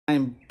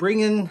I'm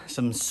bringing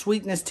some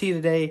sweetness to you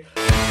today.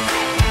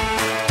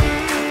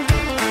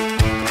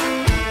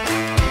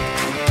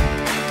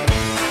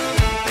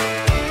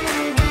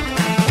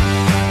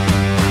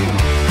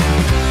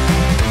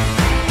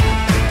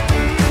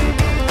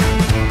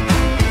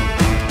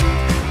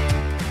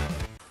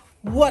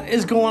 What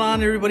is going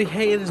on, everybody?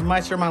 Hey, it is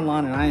Meister on my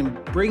lawn, and I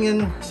am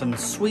bringing some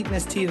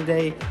sweetness to you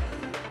today.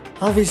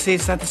 Obviously,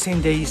 it's not the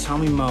same day you saw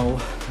me mow.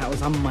 That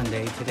was on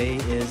Monday. Today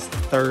is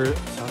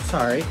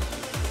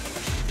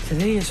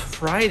Today is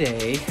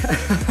Friday.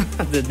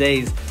 The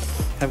days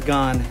have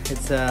gone.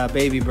 It's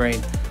baby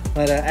brain.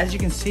 But as you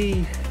can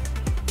see,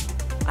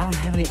 I don't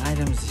have any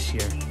items this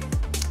year.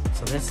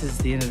 So this is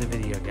the end of the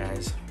video,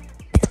 guys.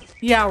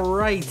 Yeah,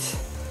 right.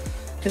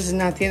 This is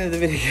not the end of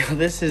the video.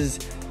 This is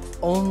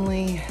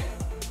only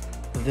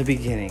the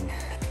beginning.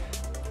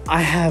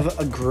 I have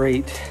a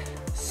great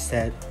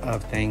set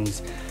of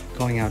things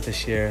going out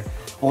this year.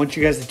 I want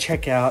you guys to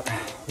check out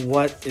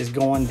what is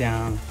going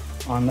down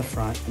on the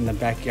front in the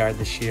backyard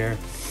this year,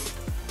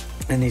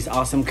 and these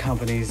awesome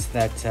companies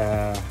that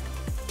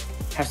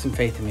have some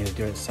faith in me to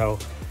do it. So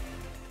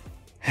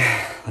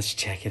let's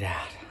check it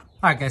out.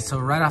 All right, guys, so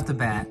right off the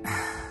bat,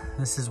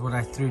 this is what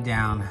I threw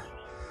down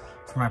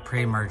for my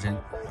pre-emergent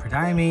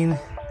Prodiamine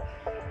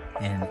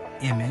and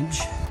Image.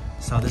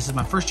 So this is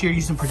my first year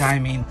using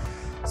Prodiamine.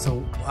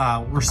 So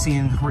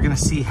we're gonna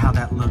see how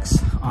that looks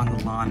on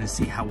the lawn and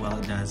see how well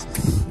it does.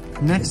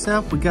 Next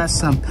up, we got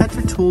some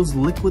Petra Tools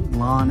Liquid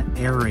Lawn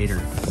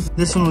Aerator.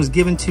 This one was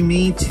given to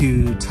me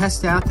to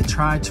test out, to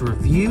try, to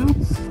review.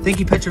 Thank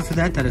you, Petra, for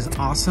that. That is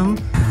awesome.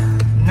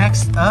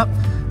 Next up,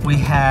 we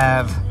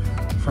have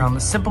from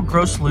Simple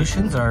Grow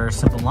Solutions, or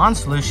Simple Lawn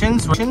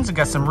Solutions. We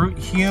got some Root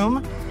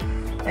Hume,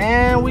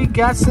 and we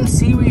got some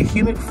Seaweed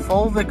Humic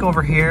Fulvic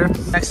over here.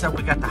 Next up,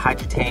 we got the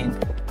Hydretain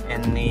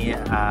in the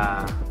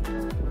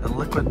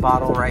liquid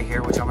bottle right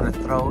here, which I'm going to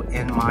throw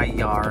in my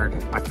yard,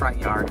 my front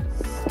yard.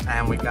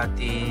 And we got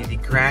the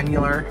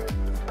Granular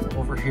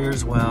over here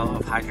as well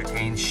of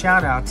Hydretain.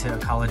 Shout out to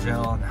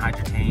Ecologel and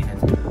Hydretain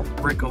and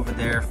Rick over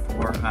there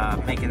for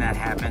making that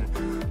happen.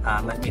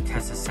 Let me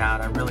test this out.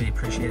 I really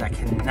appreciate it. I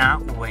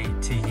cannot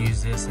wait to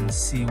use this and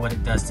see what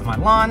it does to my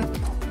lawn.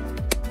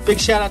 Big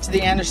shout out to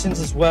the Andersons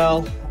as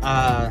well.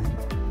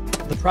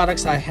 The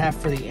products I have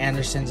for the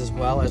Andersons, as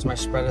well as my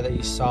spreader that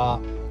you saw,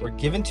 were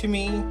given to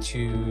me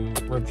to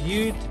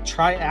review, to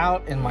try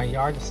out in my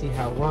yard to see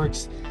how it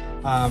works.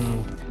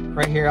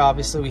 Right here,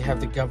 obviously, we have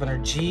the Governor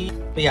G.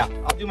 But yeah,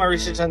 I'll do my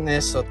research on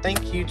this. So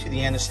thank you to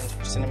the Andersons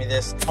for sending me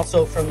this.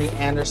 Also from the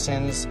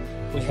Andersons,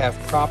 we have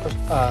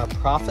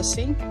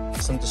Prophesy,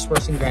 some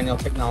dispersing granule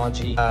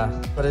technology.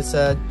 But it's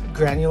a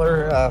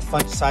granular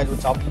fungicide,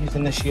 which I'll be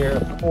using this year,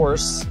 of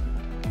course.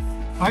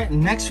 All right,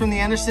 next from the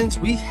Andersons,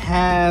 we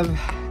have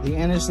the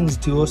Andersons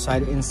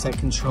Duocide insect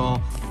control.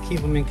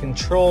 Keep them in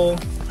control.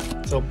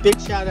 So big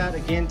shout out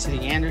again to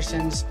the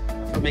Andersons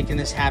for making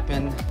this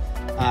happen.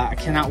 I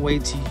cannot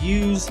wait to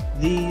use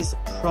these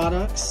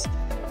products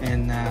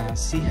and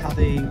see how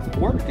they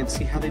work and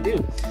see how they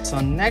do. So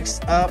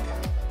next up,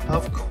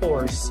 of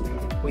course,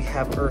 we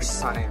have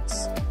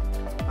EarthScience.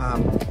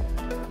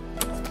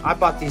 I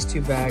bought these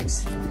 2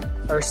 bags.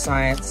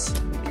 EarthScience,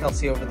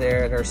 Kelsey over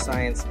there at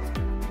EarthScience.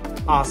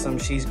 Awesome,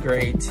 she's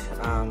great,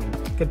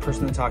 good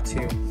person to talk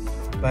to,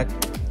 but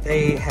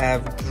they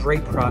have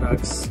great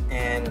products,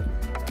 and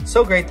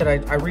so great that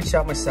I reached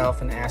out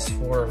myself and asked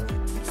for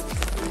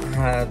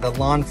the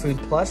Lawn Food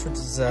Plus, which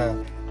is a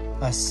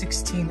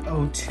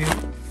 1602.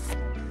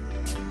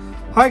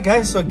 All right,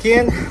 guys, so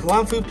again,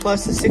 Lawn Food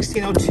Plus is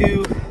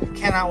 1602.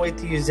 Cannot wait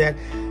to use that.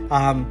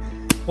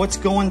 What's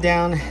going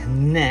down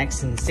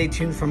next, and stay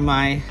tuned for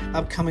my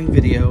upcoming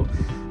video,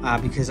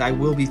 because I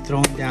will be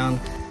throwing down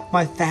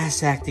my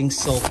fast-acting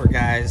sulfur,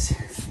 guys.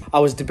 I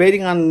was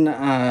debating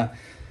on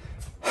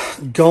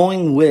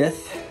going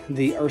with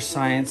the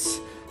EarthScience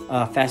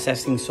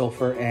fast-acting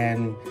sulfur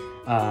and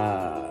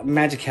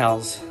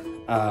Magical's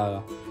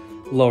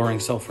lowering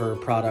sulfur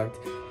product,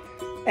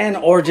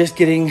 or just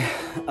getting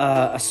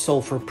a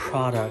sulfur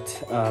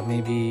product,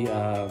 maybe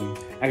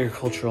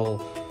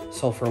agricultural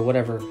sulfur or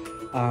whatever.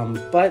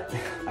 But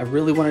I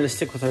really wanted to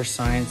stick with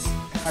EarthScience.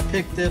 I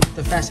picked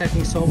the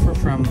fast-acting sulfur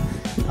from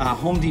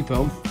Home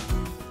Depot.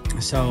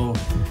 So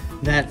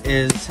that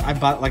is,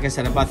 like I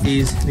said, I bought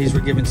these. These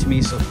were given to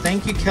me. So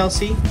thank you,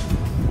 Kelsey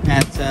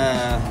at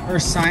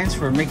EarthScience,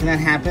 for making that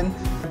happen.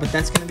 But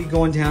that's going to be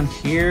going down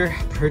here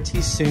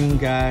pretty soon,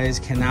 guys.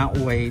 Cannot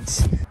wait.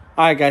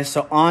 All right, guys,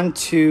 so on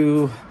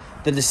to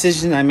the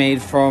decision I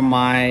made for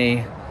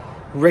my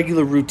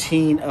regular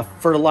routine of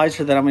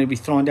fertilizer that I'm going to be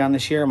throwing down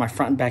this year in my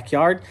front and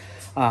backyard.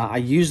 I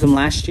used them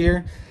last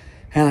year,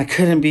 and I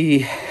couldn't be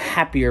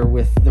happier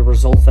with the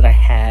results that I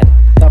had.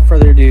 Without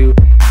further ado,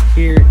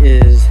 here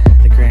is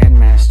the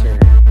grandmaster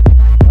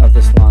of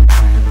this lawn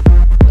plan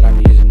that I'm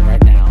using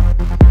right now.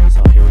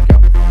 So here we go.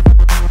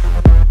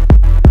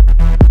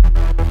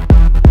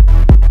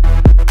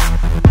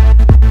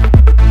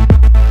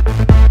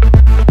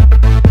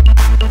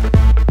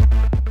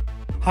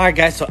 All right,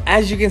 guys, so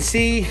as you can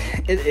see,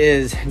 it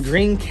is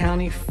Greene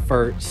County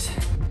Fert's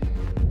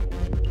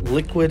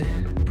liquid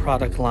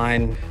product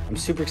line. I'm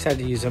super excited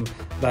to use them.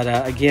 But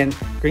again,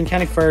 Greene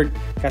County Fert,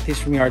 got these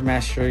from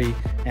YardMastery,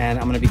 and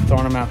I'm gonna be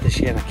throwing them out this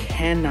year, and I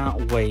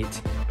cannot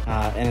wait.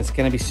 And it's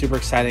gonna be super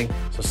exciting.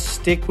 So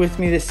stick with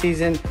me this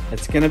season.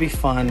 It's gonna be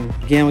fun.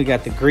 Again, we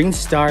got the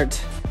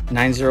GreeneSTART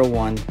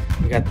 901.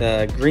 We got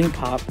the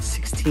GreenePOP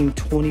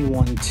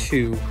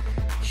 1621-2,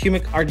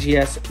 Humic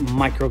RGS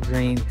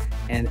Microgreen,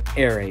 and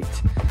Aerate.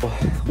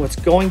 What's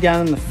going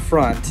down in the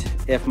front,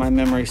 if my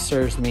memory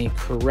serves me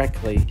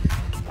correctly,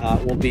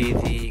 will be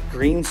the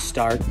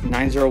GreeneSTART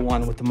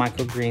 901 with the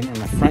microgreen in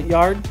the front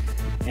yard,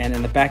 and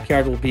in the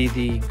backyard will be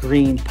the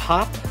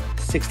GreenePOP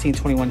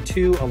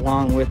 1621-2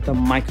 along with the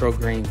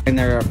microgreen. And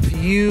there are a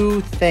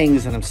few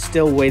things that I'm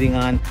still waiting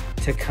on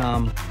to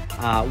come,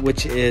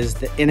 which is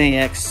the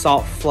NAX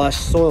salt flush,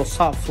 soil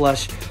salt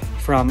flush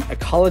from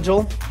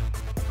Ecologel,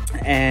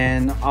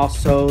 and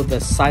also the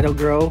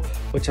CytoGrow,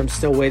 which I'm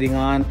still waiting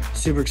on.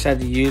 Super excited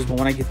to use, but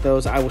when I get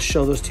those, I will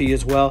show those to you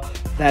as well.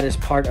 That is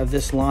part of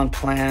this lawn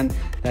plan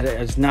that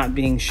is not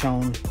being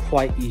shown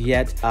quite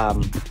yet.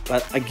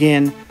 But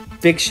again,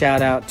 big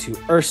shout out to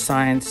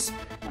EarthScience,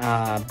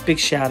 big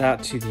shout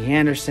out to the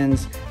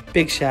Andersons,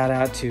 big shout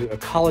out to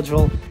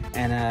Ecologel,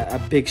 and a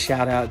big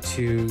shout out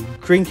to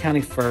Greene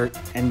County Fert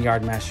and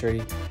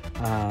YardMastery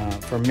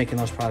for making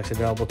those products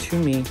available to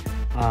me,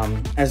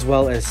 as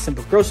well as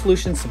Simple Grow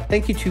Solutions. So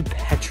thank you to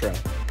Petra.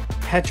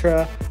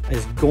 Petra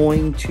is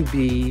going to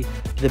be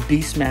the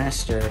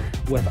Beastmaster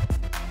with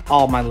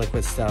all my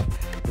liquid stuff.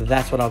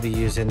 That's what I'll be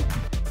using.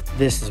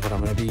 This is what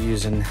I'm going to be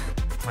using.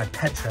 My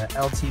Petra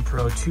LT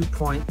Pro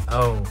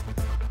 2.0.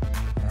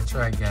 That's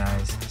right,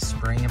 guys.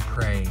 Spray and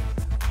pray.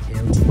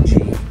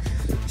 LTG.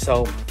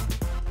 So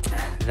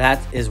that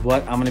is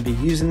what I'm going to be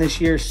using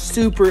this year.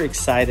 Super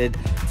excited.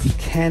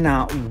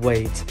 Cannot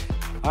wait.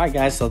 All right,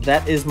 guys. So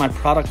that is my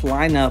product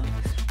lineup.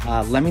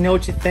 Let me know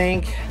what you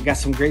think. I got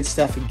some great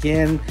stuff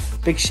again.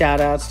 Big shout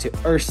outs to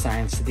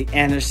EarthScience, to the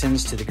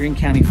Andersons, to the Greene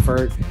County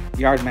Fert,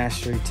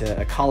 YardMastery,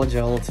 to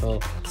Ecologel,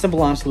 to Simple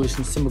Lawn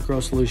Solutions, Simple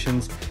Grow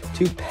Solutions,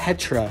 to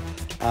Petra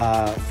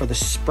for the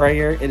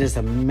sprayer. It is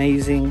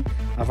amazing.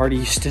 I've already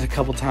used it a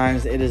couple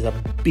times. It is a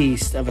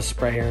beast of a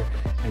sprayer.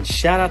 And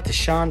shout out to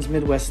Sean's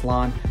Midwest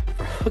Lawn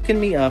for hooking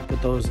me up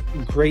with those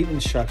great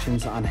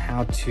instructions on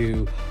how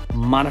to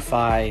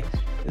modify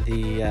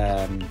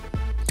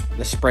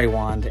the spray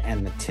wand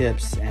and the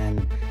tips,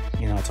 and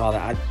you know, it's all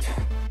that.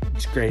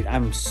 It's great.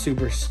 I'm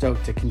super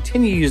stoked to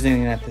continue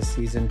using that this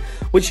season,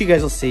 which you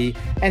guys will see,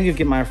 and you'll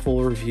get my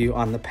full review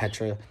on the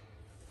Petra.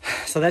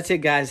 So that's it,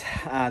 guys.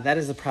 That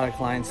is the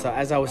product line. So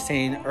as I was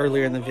saying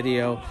earlier in the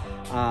video,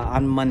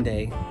 on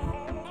Monday,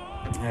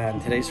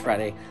 and today's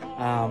Friday,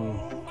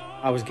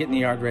 I was getting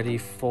the yard ready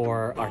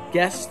for our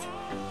guest,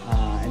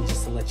 and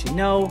just to let you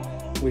know,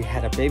 we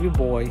had a baby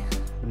boy,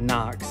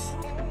 Knox,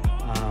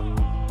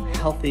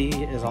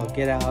 healthy as all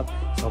get out.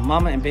 So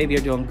mama and baby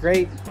are doing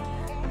great,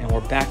 and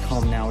we're back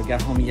home now. We got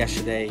home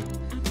yesterday.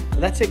 But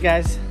that's it,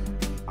 guys.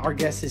 Our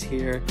guest is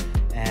here,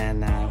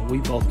 and we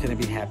both couldn't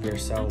be happier.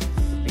 So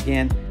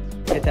again,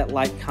 hit that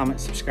like,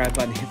 comment, subscribe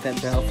button, hit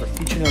that bell for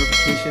future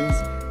notifications,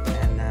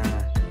 and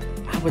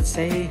I would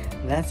say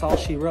that's all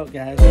she wrote,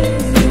 guys.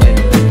 See you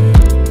later.